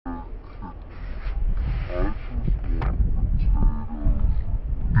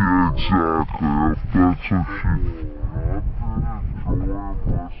Exactly, if that's what she... I've been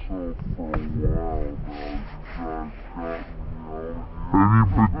enjoying myself for a while now.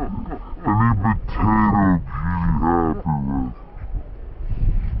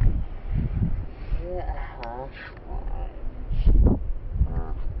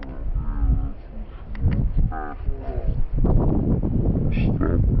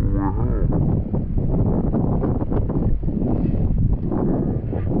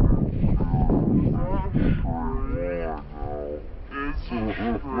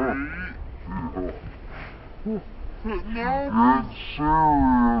 You guys got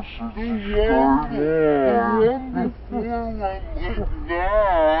me out here. Any potato you'd be happy with? What hash browns? Hash browns, yeah, that's what she wants, hash browns. Stuff going on. But now it's serious, the one before went like that.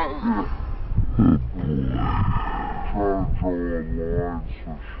 Try to draw a line so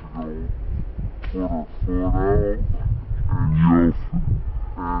she don't put her foot out and instead of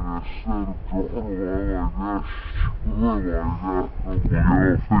drawing a line like that, she went like that. I'm like,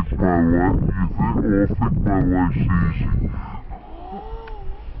 I'll fix my leg. I'll fix my leg's easy.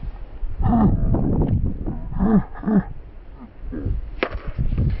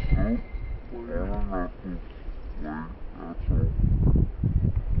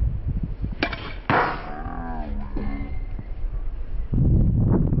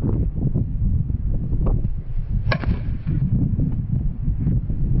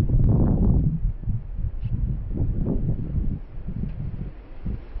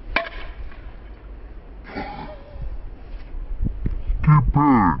 Keep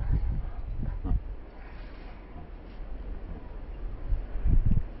back.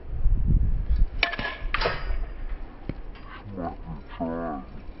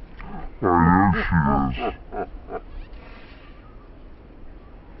 I know she is.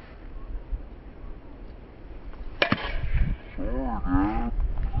 Sorry,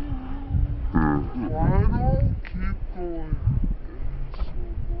 Dad. Why don't keep going in so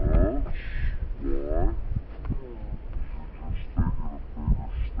much? Why? You're just taking a bigger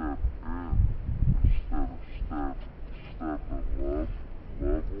step in instead of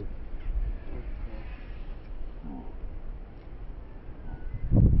stepping level. You can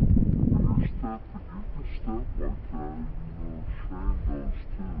step like that, Shane does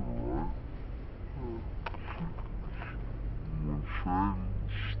too, right? When Shane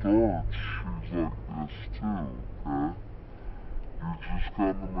starts, she's like this too, okay? You just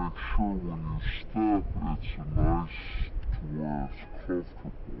gotta make sure when you step, it's a nice to where it's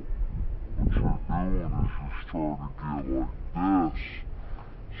comfortable. What you're doing is you're starting to get like this,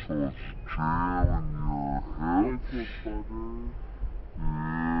 so it's jamming your hips.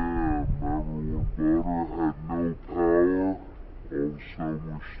 Yeah, remember when Butter had no power? All of a sudden we started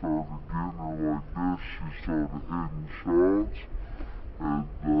getting her like this, she started hitting shots. And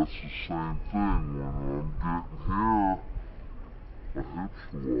that's the same thing, when I'm getting here, my hips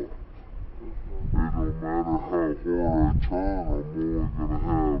lock. It don't matter how hard I turn, I'm only gonna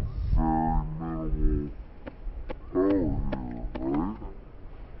have very minimal power here, right?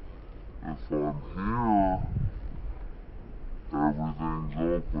 If I'm here, everything's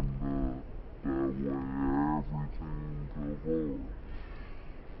open there. That way everything goes over.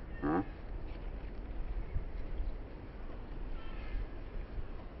 Okay? You got it, girl?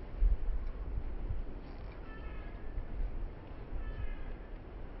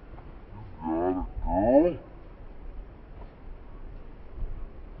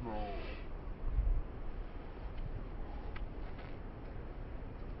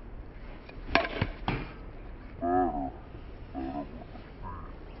 No. Better with the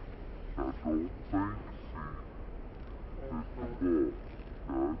feet. I don't think feet hit the ball, okay? What you're gonna do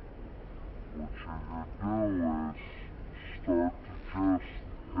is start to just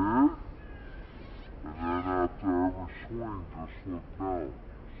hit, and then after every swing, just look down.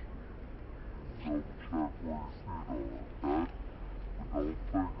 Double check where your feet are, okay? But don't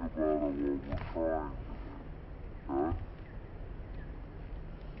think about it while we're trying to hit, okay?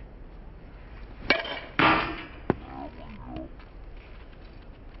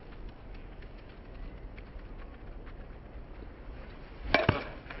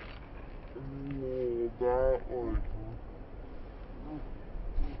 There we go. Oh, that like, huh? Hey, little,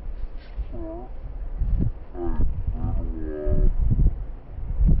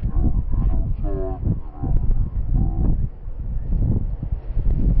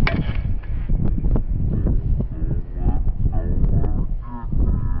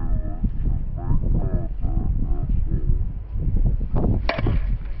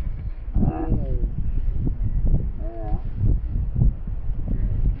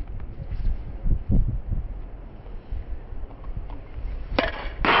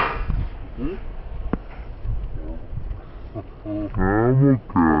 I'm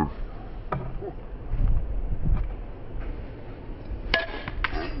okay.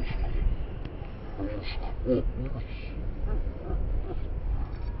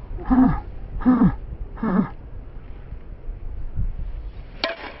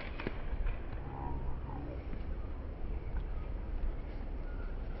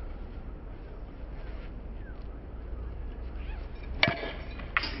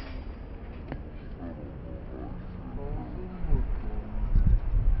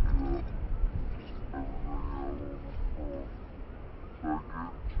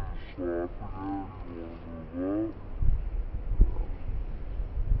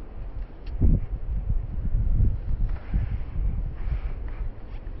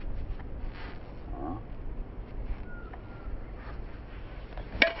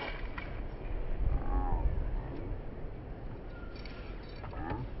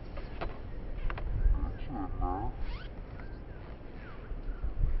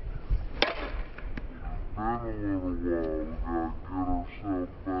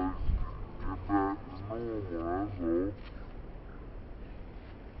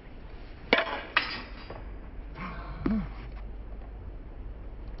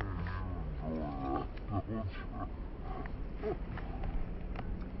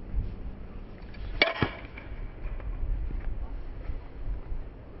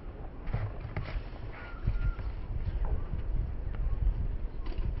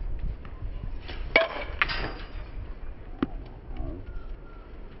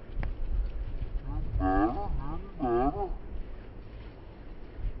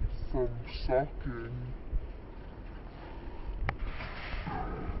 From sucking.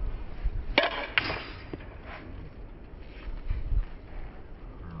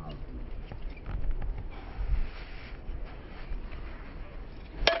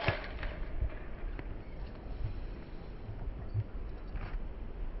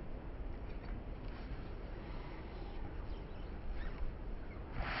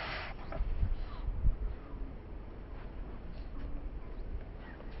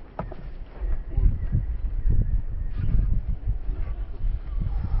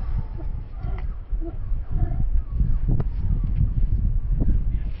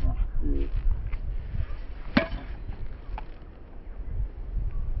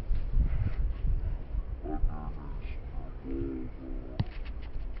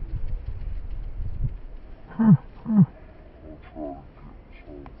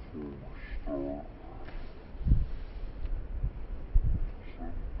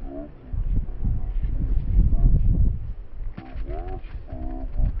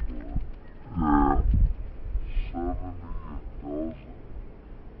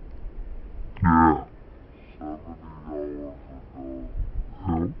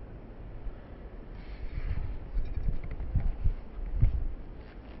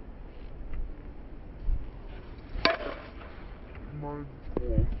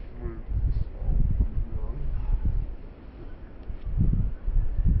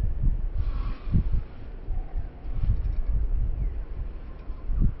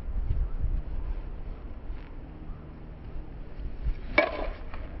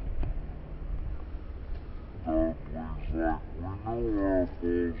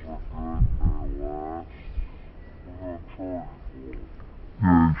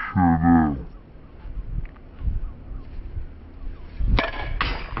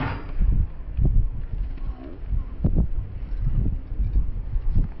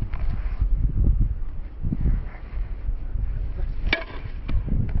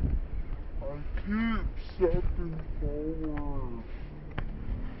 Stepping forward.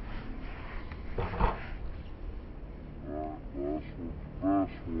 Last one's the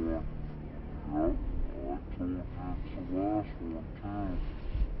best one. Yep, I told you it's the last one too.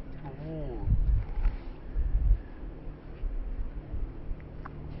 Come on.